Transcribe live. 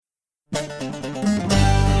Shalom,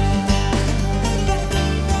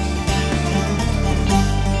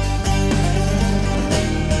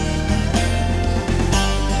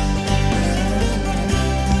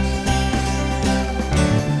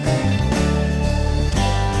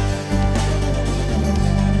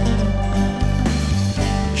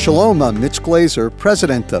 I'm Mitch Glaser,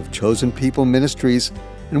 president of Chosen People Ministries,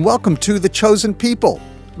 and welcome to The Chosen People.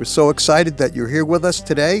 We're so excited that you're here with us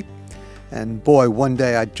today. And boy, one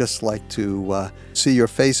day I'd just like to see your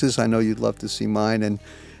faces. I know you'd love to see mine. And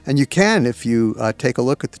you can if you take a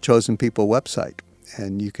look at the Chosen People website.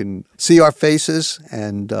 And you can see our faces,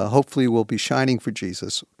 and hopefully we'll be shining for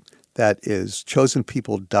Jesus. That is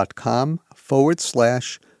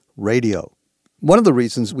chosenpeople.com/radio. One of the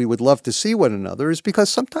reasons we would love to see one another is because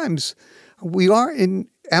sometimes we are in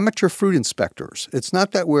amateur fruit inspectors. It's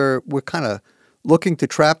not that we're kind of looking to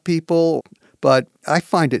trap people, but I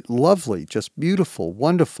find it lovely, just beautiful,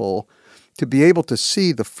 wonderful to be able to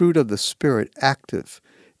see the fruit of the Spirit active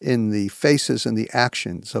in the faces and the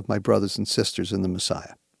actions of my brothers and sisters in the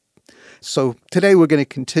Messiah. So today we're going to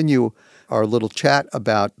continue our little chat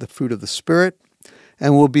about the fruit of the Spirit.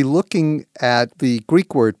 And we'll be looking at the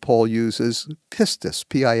Greek word Paul uses, pistis,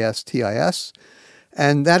 P-I-S-T-I-S,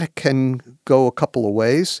 and that can go a couple of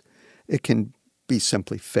ways. It can be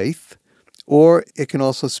simply faith, or it can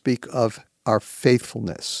also speak of our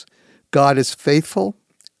faithfulness. God is faithful,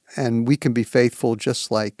 and we can be faithful just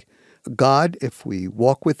like God if we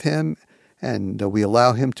walk with Him and we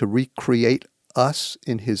allow Him to recreate us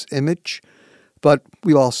in His image, but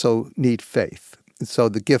we also need faith. And so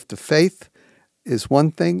the gift of faith is one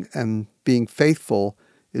thing, and being faithful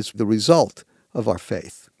is the result of our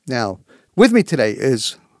faith. Now, with me today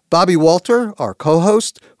is Bobby Walter, our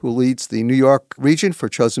co-host, who leads the New York region for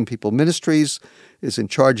Chosen People Ministries, is in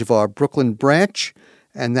charge of our Brooklyn branch,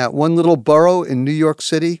 and that one little borough in New York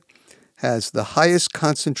City has the highest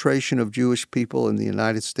concentration of Jewish people in the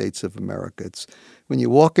United States of America. It's when you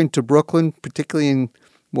walk into Brooklyn, particularly in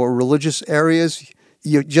more religious areas,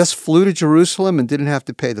 you just flew to Jerusalem and didn't have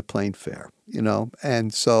to pay the plane fare,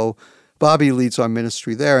 And so Bobby leads our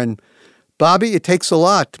ministry there. And Bobby, it takes a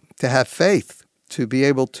lot to have faith, to be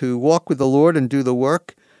able to walk with the Lord and do the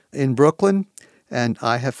work in Brooklyn. And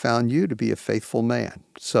I have found you to be a faithful man.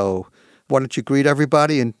 So why don't you greet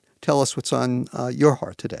everybody and tell us what's on your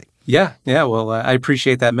heart today? Yeah. Well, I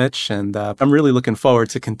appreciate that, Mitch. And I'm really looking forward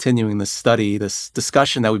to continuing this study, this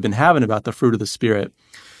discussion that we've been having about the fruit of the Spirit.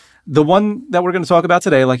 The one that we're going to talk about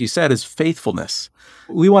today, like you said, is faithfulness.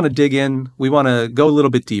 We want to dig in. We want to go a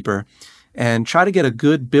little bit deeper and try to get a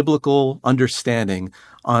good biblical understanding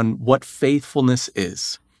on what faithfulness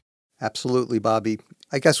is. Absolutely, Bobby.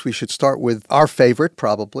 I guess we should start with our favorite,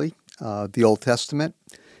 probably, the Old Testament.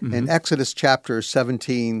 Mm-hmm. In Exodus chapter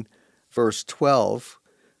 17, verse 12,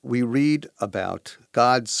 we read about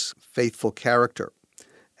God's faithful character.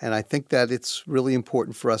 And I think that it's really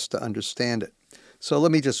important for us to understand it. So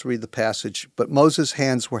let me just read the passage. But Moses'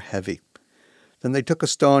 hands were heavy. Then they took a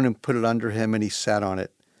stone and put it under him, and he sat on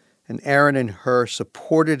it. And Aaron and Hur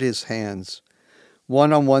supported his hands,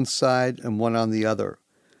 one on one side and one on the other.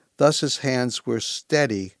 Thus his hands were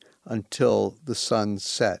steady until the sun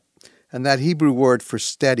set. And that Hebrew word for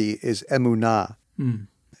steady is emunah. Mm.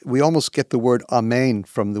 We almost get the word amen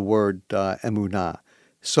from the word emunah.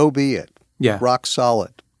 So be it. Yeah. Rock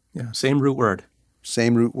solid. Yeah. Same root word.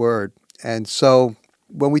 Same root word. And so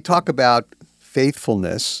when we talk about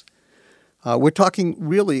faithfulness, we're talking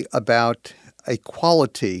really about a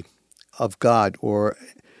quality of God or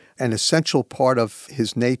an essential part of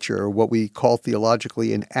His nature, or what we call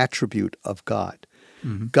theologically an attribute of God.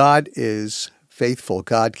 Mm-hmm. God is faithful.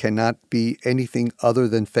 God cannot be anything other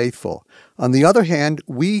than faithful. On the other hand,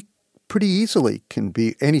 we pretty easily can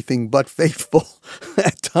be anything but faithful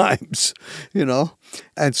at times,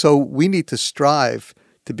 And so we need to strive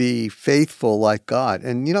to be faithful like God.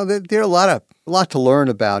 And, there are a lot to learn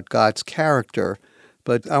about God's character,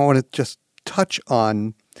 but I want to just touch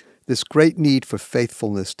on this great need for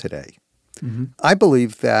faithfulness today. Mm-hmm. I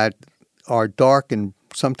believe that our dark and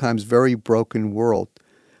sometimes very broken world,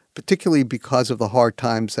 particularly because of the hard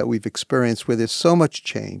times that we've experienced where there's so much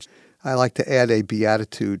change, I like to add a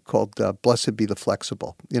beatitude called Blessed be the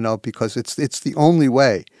flexible, because it's the only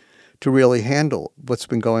way to really handle what's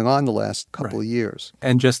been going on the last couple of years.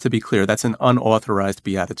 And just to be clear, that's an unauthorized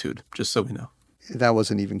beatitude, just so we know. That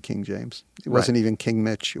wasn't even King James. It wasn't even King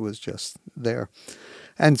Mitch. It was just there.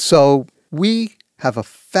 And so we have a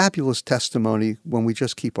fabulous testimony when we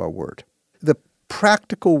just keep our word. The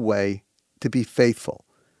practical way to be faithful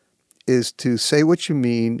is to say what you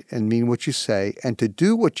mean and mean what you say and to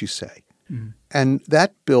do what you say. And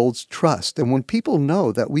that builds trust. And when people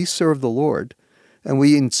know that we serve the Lord and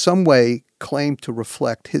we in some way claim to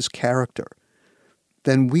reflect his character,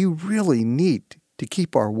 then we really need to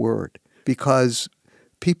keep our word, because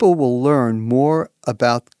people will learn more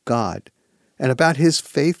about God and about his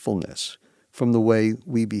faithfulness from the way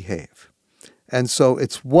we behave. And so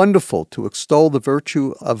it's wonderful to extol the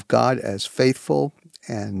virtue of God as faithful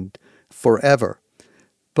and forever.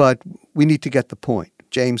 But we need to get the point.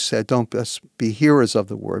 James said, don't just be hearers of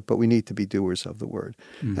the word, but we need to be doers of the word.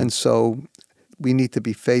 And so we need to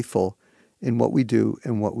be faithful in what we do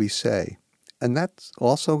and what we say. And that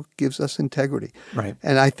also gives us integrity. Right.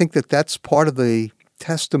 And I think that that's part of the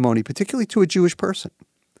testimony, particularly to a Jewish person.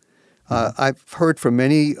 I've heard from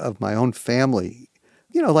many of my own family,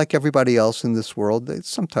 like everybody else in this world,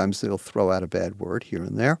 sometimes they'll throw out a bad word here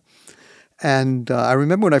and there. And I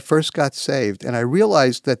remember when I first got saved, and I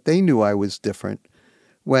realized that they knew I was different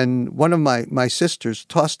when one of my sisters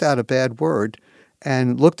tossed out a bad word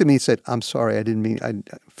and looked at me and said, I'm sorry, I didn't mean,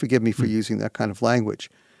 forgive me for using that kind of language.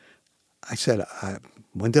 I said,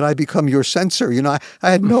 when did I become your censor?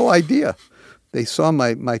 I had no idea. They saw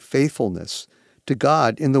my faithfulness to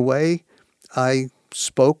God in the way I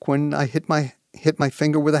spoke when I hit my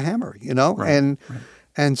finger with a hammer, Right.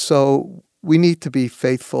 And so we need to be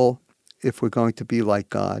faithful if we're going to be like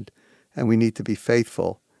God, and we need to be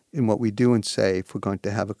faithful in what we do and say if we're going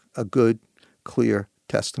to have a good, clear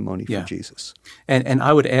testimony for Jesus. And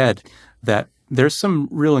I would add that there's some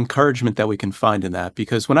real encouragement that we can find in that,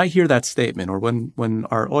 because when I hear that statement, or when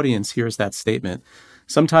our audience hears that statement,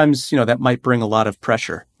 sometimes, that might bring a lot of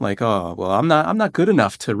pressure. Like, oh, well, I'm not good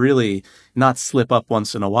enough to really not slip up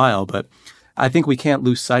once in a while. But I think we can't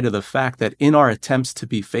lose sight of the fact that in our attempts to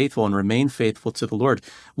be faithful and remain faithful to the Lord,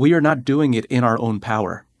 we are not doing it in our own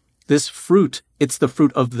power. This fruit, it's the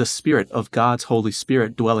fruit of the Spirit, of God's Holy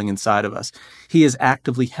Spirit dwelling inside of us. He is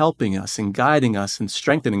actively helping us and guiding us and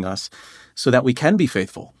strengthening us so that we can be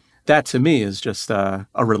faithful. That to me is just a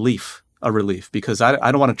relief, because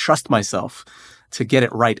I don't want to trust myself to get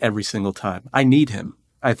it right every single time. I need him.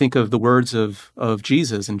 I think of the words of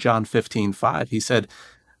Jesus in John 15:5. He said,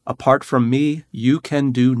 apart from me, you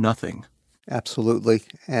can do nothing. Absolutely.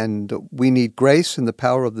 And we need grace and the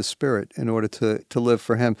power of the Spirit in order to live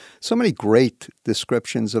for him. So many great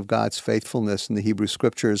descriptions of God's faithfulness in the Hebrew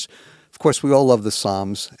Scriptures. Of course, we all love the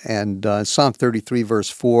Psalms. And Psalm 33, verse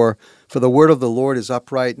 4, for the word of the Lord is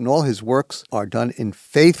upright, and all his works are done in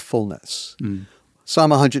faithfulness.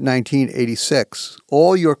 Psalm 119:86,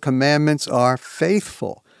 all your commandments are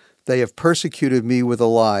faithful. They have persecuted me with a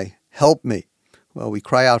lie. Help me. Well, we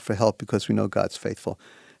cry out for help because we know God's faithful.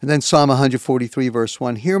 And then Psalm 143, verse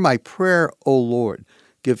 1, hear my prayer, O Lord.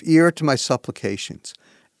 Give ear to my supplications.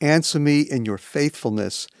 Answer me in your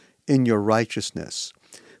faithfulness, in your righteousness.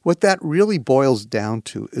 What that really boils down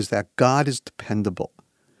to is that God is dependable.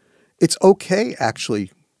 It's okay,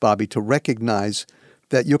 actually, Bobby, to recognize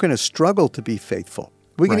that you're going to struggle to be faithful.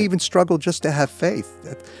 We can even struggle just to have faith.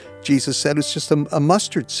 Jesus said it's just a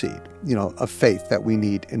mustard seed, of faith that we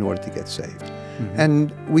need in order to get saved.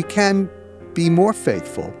 And we can be more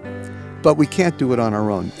faithful, but we can't do it on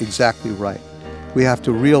our own. Exactly right. We have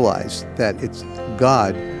to realize that it's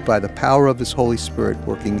God, by the power of his Holy Spirit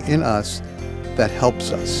working in us, that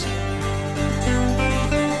helps us.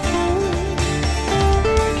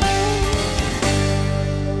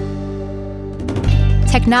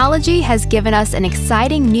 Technology has given us an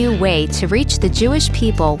exciting new way to reach the Jewish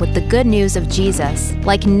people with the good news of Jesus,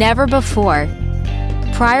 like never before.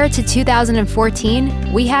 Prior to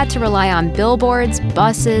 2014, we had to rely on billboards,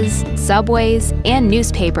 buses, subways, and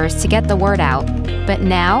newspapers to get the word out. But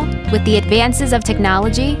now, with the advances of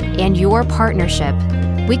technology and your partnership,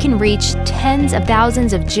 we can reach tens of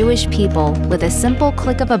thousands of Jewish people with a simple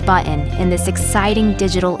click of a button in this exciting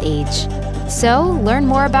digital age. So, learn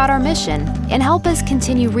more about our mission and help us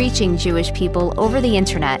continue reaching Jewish people over the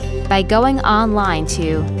internet by going online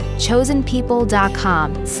to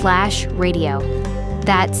chosenpeople.com/radio.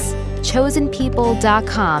 That's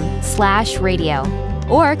chosenpeople.com/radio.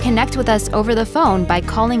 Or connect with us over the phone by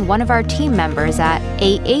calling one of our team members at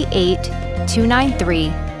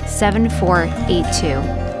 888-293-7482.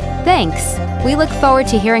 Thanks. We look forward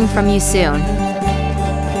to hearing from you soon.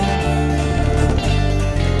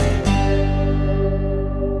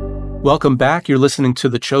 Welcome back. You're listening to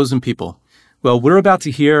The Chosen People. Well, we're about to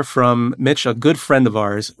hear from Mitch, a good friend of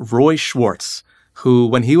ours, Roy Schwartz, who,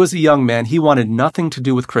 when he was a young man, he wanted nothing to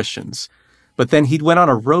do with Christians. But then he went on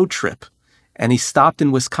a road trip, and he stopped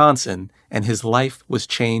in Wisconsin, and his life was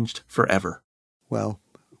changed forever. Well,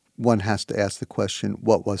 one has to ask the question,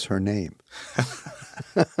 what was her name?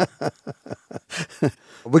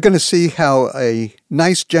 We're going to see how a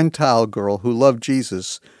nice Gentile girl who loved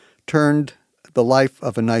Jesus turned the life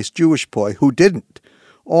of a nice Jewish boy who didn't.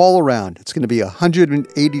 All around, it's going to be a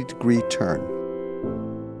 180-degree turn.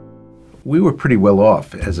 We were pretty well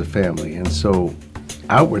off as a family, and so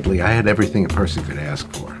outwardly I had everything a person could ask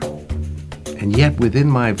for. And yet within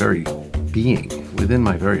my very being, within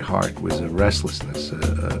my very heart, was a restlessness.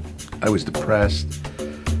 I was depressed.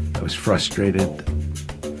 I was frustrated.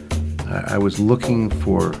 I was looking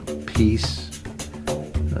for peace.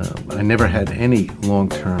 I never had any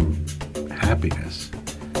long-term happiness.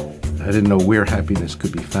 I didn't know where happiness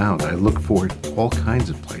could be found. I looked for it all kinds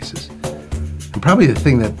of places. And probably the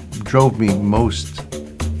thing that drove me most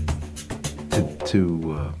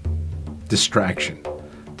to distraction,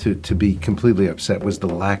 to be completely upset, was the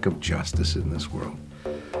lack of justice in this world.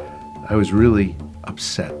 I was really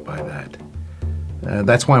upset by that.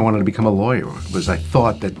 That's why I wanted to become a lawyer, was I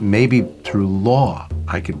thought that maybe through law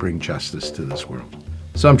I could bring justice to this world.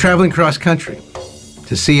 So I'm traveling cross country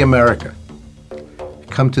to see America.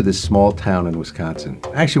 Come to this small town in Wisconsin.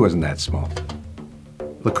 Actually, it wasn't that small.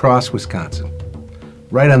 La Crosse, Wisconsin,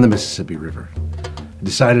 right on the Mississippi River. I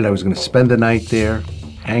decided I was going to spend the night there,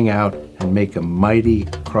 hang out, and make a mighty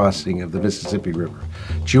crossing of the Mississippi River.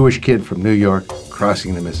 Jewish kid from New York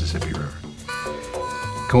crossing the Mississippi River.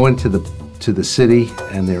 Going to the city,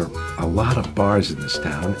 and there are a lot of bars in this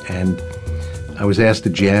town, and I was asked to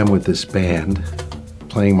jam with this band,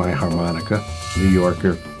 playing my harmonica, New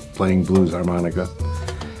Yorker, playing blues harmonica.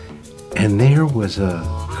 And there was a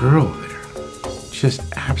girl there, just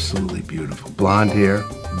absolutely beautiful. Blonde hair,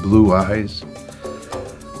 blue eyes,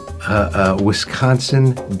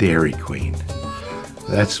 Wisconsin Dairy Queen.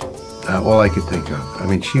 That's all I could think of. I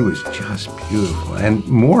mean, she was just beautiful. And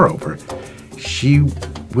moreover, she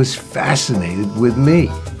was fascinated with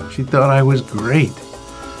me. She thought I was great.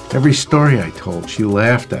 Every story I told, she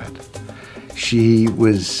laughed at. She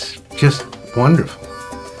was just wonderful.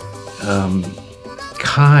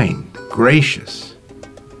 Kind, gracious.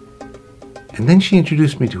 And then she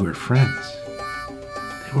introduced me to her friends.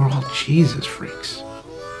 They were all Jesus freaks.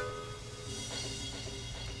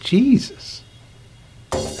 Jesus.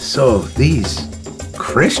 So these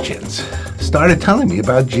Christians started telling me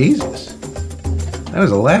about Jesus. That was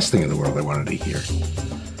the last thing in the world I wanted to hear.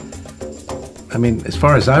 I mean, as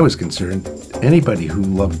far as I was concerned, anybody who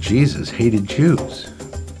loved Jesus hated Jews.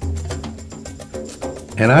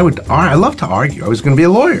 And I love to argue. I was going to be a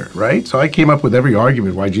lawyer, right? So I came up with every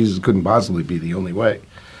argument why Jesus couldn't possibly be the only way.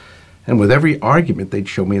 And with every argument, they'd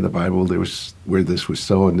show me in the Bible where this was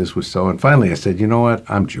so and this was so. And finally I said, you know what?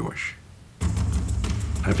 I'm Jewish.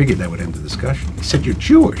 I figured that would end the discussion. He said, you're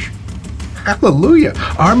Jewish? Hallelujah.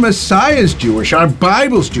 Our Messiah's Jewish. Our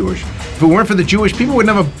Bible's Jewish. If it weren't for the Jewish people, we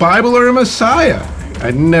wouldn't have a Bible or a Messiah.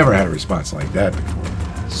 I'd never had a response like that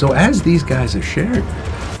before. So as these guys are sharing,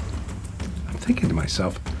 I'm thinking to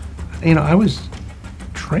myself, you know, I was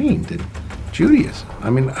trained in Judaism. I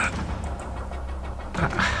mean,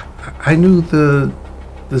 I knew the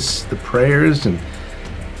prayers, and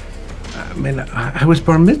I mean, I was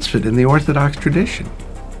bar mitzvahed in the Orthodox tradition.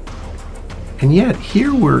 And yet,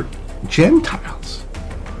 here were Gentiles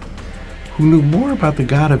who knew more about the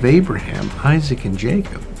God of Abraham, Isaac, and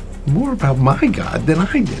Jacob, more about my God than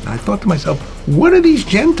I did. And I thought to myself, what are these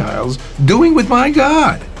Gentiles doing with my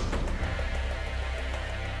God?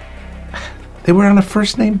 They were on a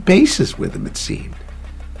first-name basis with him, it seemed.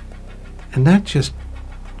 And that just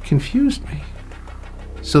confused me.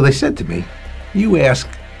 So they said to me, you ask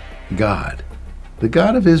God, the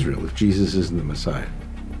God of Israel, if Jesus isn't the Messiah.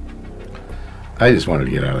 I just wanted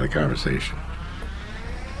to get out of the conversation.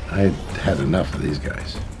 I had enough of these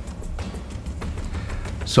guys.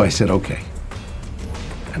 So I said, okay.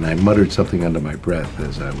 And I muttered something under my breath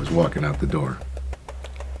as I was walking out the door.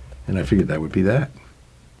 And I figured that would be that.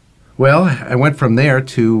 Well, I went from there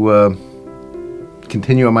to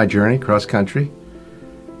continue on my journey cross country.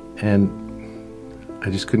 And I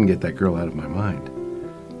just couldn't get that girl out of my mind.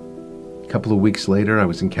 A couple of weeks later, I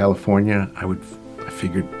was in California. I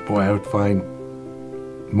figured, boy, I would find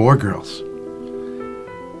more girls.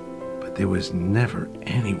 But there was never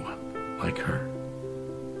anyone like her.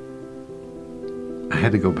 I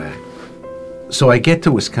had to go back. So I get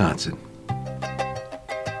to Wisconsin,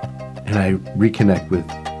 and I reconnect with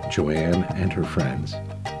Joanne and her friends.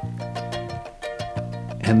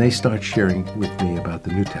 And they start sharing with me about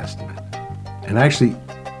the New Testament. And actually,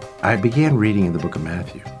 I began reading in the book of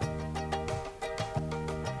Matthew.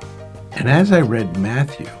 And as I read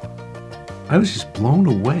Matthew, I was just blown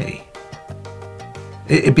away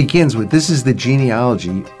It begins with, this is the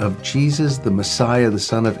genealogy of Jesus, the Messiah, the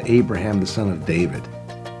son of Abraham, the son of David.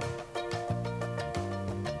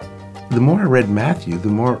 The more I read Matthew, the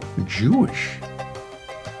more Jewish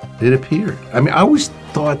it appeared. I mean, I always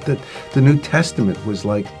thought that the New Testament was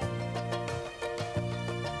like,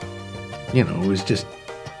 it was just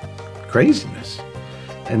craziness,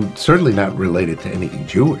 and certainly not related to anything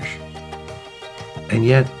Jewish. And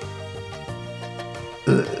yet,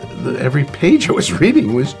 every page I was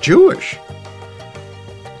reading was Jewish.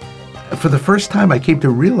 For the first time, I came to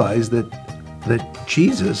realize that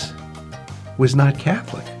Jesus was not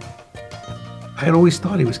Catholic. I had always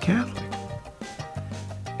thought he was Catholic.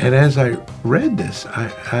 And as I read this,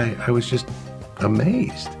 I was just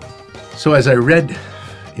amazed. So as I read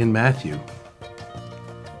in Matthew,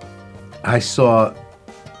 I saw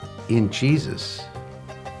in Jesus,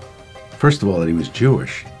 first of all, that he was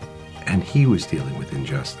Jewish, and he was dealing with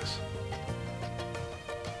injustice.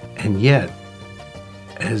 And yet,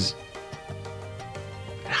 as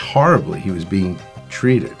horribly he was being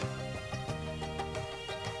treated,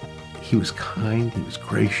 he was kind, he was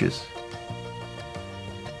gracious,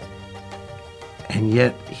 and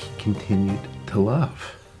yet he continued to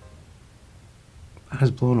love. I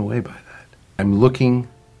was blown away by that. I'm looking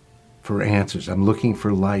for answers. I'm looking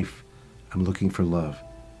for life. I'm looking for love.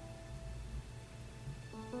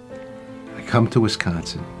 I come to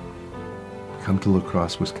Wisconsin. I come to La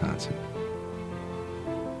Crosse, Wisconsin,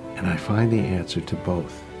 and I find the answer to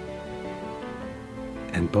both.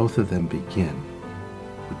 And both of them begin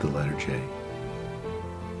with the letter J.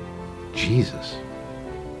 Jesus,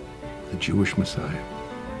 the Jewish Messiah,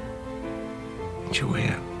 and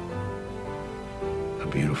Joanne, a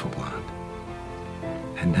beautiful blonde.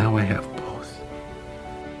 And now I have both.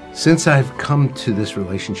 Since I've come to this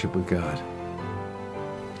relationship with God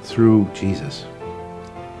through Jesus,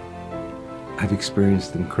 I've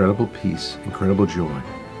experienced incredible peace, incredible joy.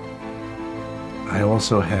 I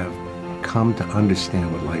also have come to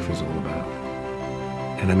understand what life is all about,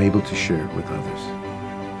 and I'm able to share it with others.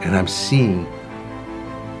 And I'm seeing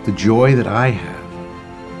the joy that I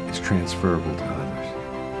have is transferable to others,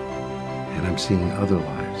 and I'm seeing other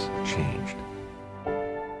lives changed.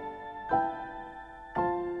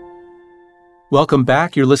 Welcome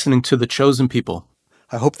back. You're listening to The Chosen People.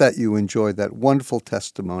 I hope that you enjoyed that wonderful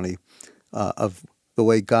testimony of the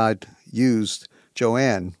way God used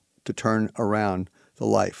Joanne to turn around the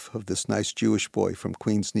life of this nice Jewish boy from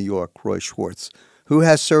Queens, New York, Roy Schwartz, who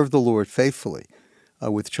has served the Lord faithfully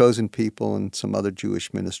with Chosen People and some other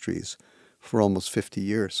Jewish ministries for almost 50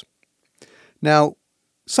 years. Now,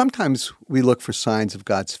 sometimes we look for signs of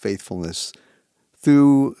God's faithfulness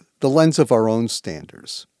through the lens of our own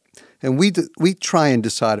standards. And we try and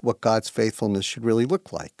decide what God's faithfulness should really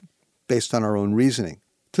look like based on our own reasoning.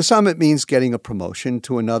 To some, it means getting a promotion.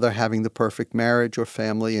 To another, having the perfect marriage or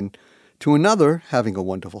family. And to another, having a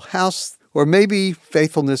wonderful house. Or maybe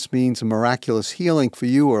faithfulness means a miraculous healing for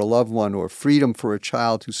you or a loved one, or freedom for a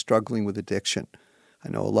child who's struggling with addiction. I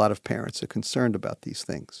know a lot of parents are concerned about these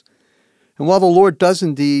things. And while the Lord does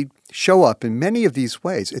indeed show up in many of these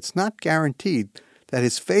ways, it's not guaranteed that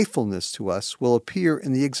his faithfulness to us will appear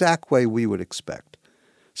in the exact way we would expect.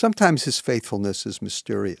 Sometimes his faithfulness is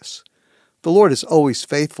mysterious. The Lord is always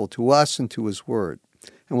faithful to us and to his word,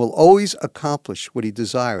 and will always accomplish what he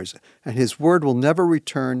desires, and his word will never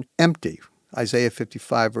return empty, Isaiah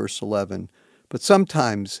 55, verse 11. But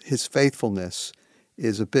sometimes his faithfulness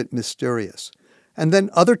is a bit mysterious. And then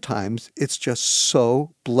other times, it's just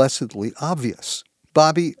so blessedly obvious.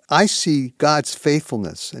 Bobby, I see God's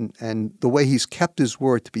faithfulness and the way he's kept his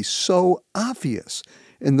word to be so obvious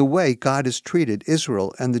in the way God has treated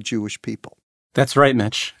Israel and the Jewish people. That's right,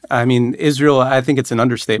 Mitch. I mean, Israel, I think it's an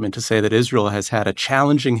understatement to say that Israel has had a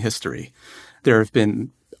challenging history. There have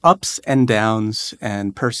been ups and downs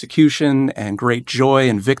and persecution and great joy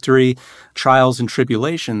and victory, trials and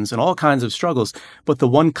tribulations and all kinds of struggles. But the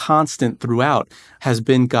one constant throughout has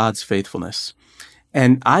been God's faithfulness.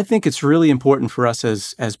 And I think it's really important for us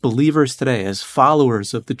as believers today, as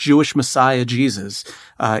followers of the Jewish Messiah, Jesus,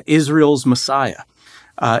 Israel's Messiah.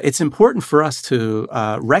 It's important for us to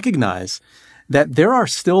recognize that there are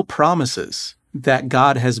still promises that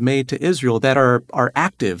God has made to Israel that are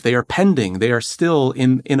active, they are pending, they are still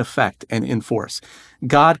in effect and in force.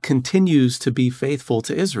 God continues to be faithful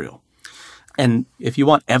to Israel. And if you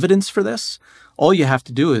want evidence for this, all you have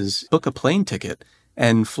to do is book a plane ticket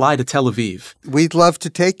and fly to Tel Aviv. We'd love to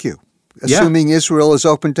take you. Assuming Israel is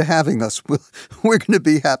open to having us, we're going to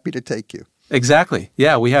be happy to take you. Exactly.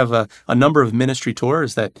 Yeah, we have a number of ministry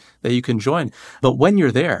tours that you can join. But when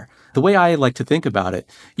you're there, the way I like to think about it,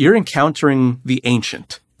 you're encountering the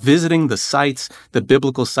ancient, visiting the sites, the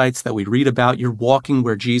biblical sites that we read about. You're walking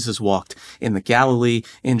where Jesus walked in the Galilee,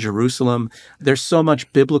 in Jerusalem. There's so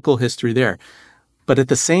much biblical history there. But at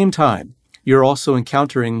the same time, you're also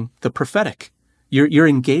encountering the prophetic. You're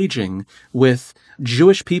engaging with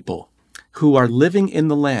Jewish people who are living in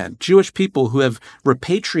the land, Jewish people who have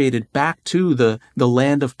repatriated back to the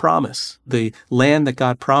land of promise, the land that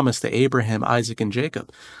God promised to Abraham, Isaac, and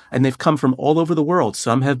Jacob. And they've come from all over the world.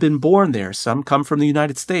 Some have been born there. Some come from the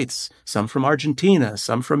United States, some from Argentina,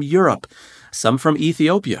 some from Europe, some from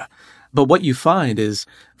Ethiopia. But what you find is,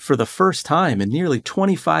 for the first time in nearly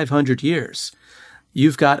 2,500 years,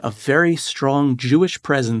 you've got a very strong Jewish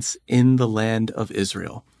presence in the land of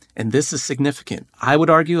Israel. And this is significant. I would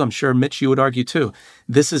argue, I'm sure, Mitch, you would argue too,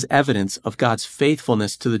 this is evidence of God's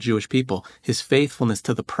faithfulness to the Jewish people, his faithfulness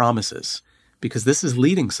to the promises, because this is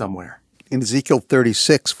leading somewhere. In Ezekiel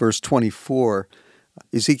 36, verse 24,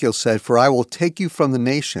 Ezekiel said, "For I will take you from the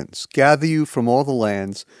nations, gather you from all the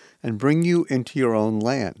lands, and bring you into your own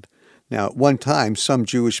land." Now, at one time, some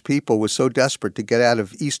Jewish people were so desperate to get out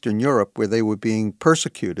of Eastern Europe, where they were being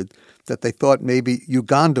persecuted, that they thought maybe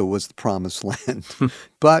Uganda was the promised land.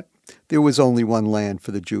 But there was only one land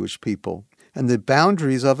for the Jewish people. And the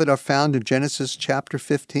boundaries of it are found in Genesis chapter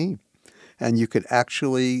 15. And you could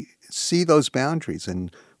actually see those boundaries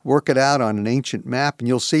and work it out on an ancient map. And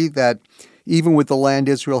you'll see that even with the land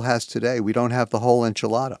Israel has today, we don't have the whole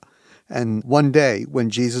enchilada. And one day, when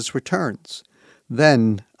Jesus returns,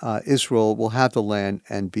 then Israel will have the land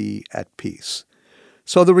and be at peace.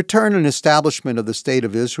 So the return and establishment of the state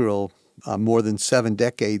of Israel more than 7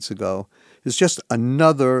 decades ago is just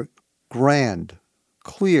another grand,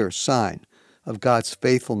 clear sign of God's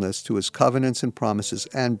faithfulness to his covenants and promises.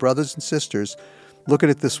 And brothers and sisters, look at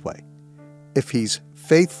it this way. If he's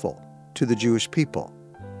faithful to the Jewish people,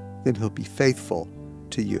 then he'll be faithful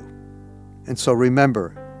to you. And so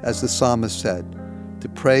remember, as the psalmist said, to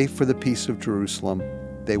pray for the peace of Jerusalem.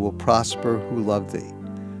 They will prosper who love thee.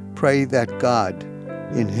 Pray that God,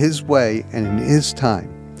 in his way and in his time,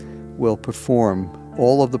 will perform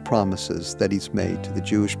all of the promises that he's made to the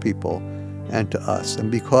Jewish people and to us. And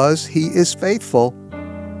because he is faithful,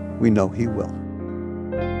 we know he will.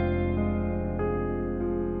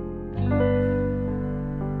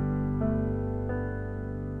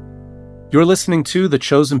 You're listening to The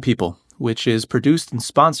Chosen People, which is produced and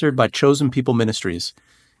sponsored by Chosen People Ministries.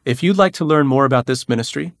 If you'd like to learn more about this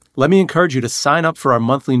ministry, let me encourage you to sign up for our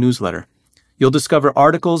monthly newsletter. You'll discover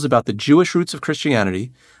articles about the Jewish roots of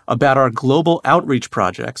Christianity, about our global outreach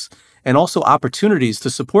projects, and also opportunities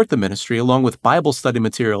to support the ministry along with Bible study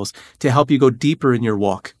materials to help you go deeper in your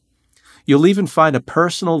walk. You'll even find a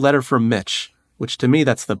personal letter from Mitch, which to me,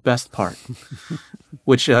 that's the best part,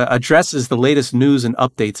 which addresses the latest news and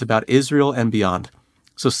updates about Israel and beyond.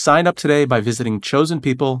 So sign up today by visiting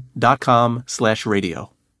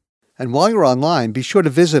chosenpeople.com/radio. And while you're online, be sure to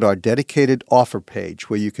visit our dedicated offer page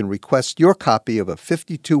where you can request your copy of a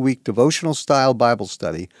 52-week devotional-style Bible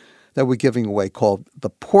study that we're giving away called The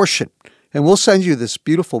Portion. And we'll send you this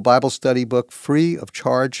beautiful Bible study book free of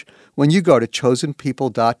charge when you go to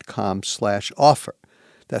chosenpeople.com/offer.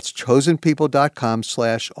 That's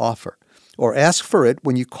chosenpeople.com/offer. Or ask for it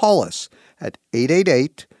when you call us at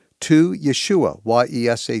 888-2-YESHUA,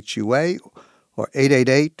 Y-E-S-H-U-A, or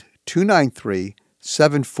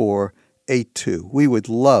 888-293-7482. We would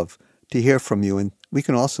love to hear from you, and we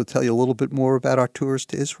can also tell you a little bit more about our tours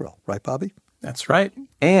to Israel. Right, Bobby? That's right.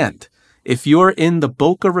 And if you're in the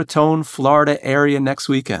Boca Raton, Florida area next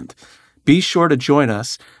weekend, be sure to join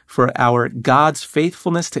us for our God's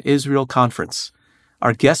Faithfulness to Israel conference.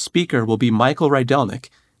 Our guest speaker will be Michael Rydelnik,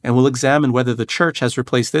 and we'll examine whether the church has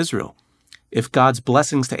replaced Israel, if God's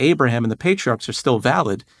blessings to Abraham and the patriarchs are still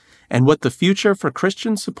valid, and what the future for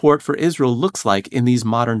Christian support for Israel looks like in these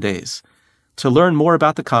modern days. To learn more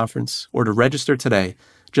about the conference or to register today,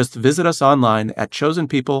 just visit us online at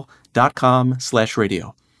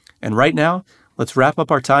chosenpeople.com/radio. And right now, let's wrap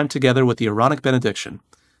up our time together with the Aaronic benediction.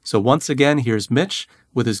 So once again, here's Mitch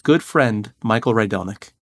with his good friend, Michael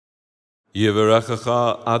Rydelnik.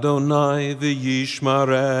 Yivarechecha Adonai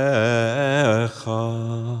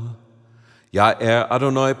v'yishmarecha. Ya'er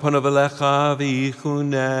Adonai panav elecha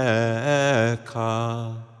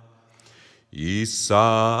v'yichuneka.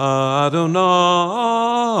 Yisa Adonai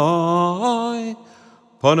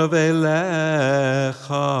panav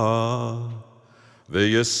elecha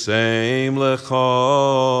v'yasem lecha.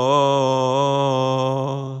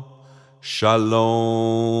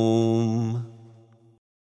 Shalom.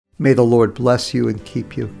 May the Lord bless you and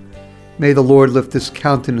keep you. May the Lord lift his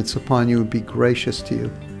countenance upon you and be gracious to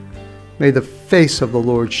you. May the face of the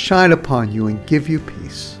Lord shine upon you and give you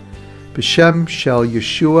peace. B'Shem Shel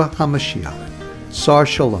Yeshua HaMashiach, Sar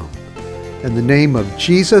Shalom, in the name of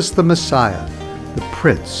Jesus the Messiah, the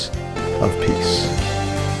Prince of Peace.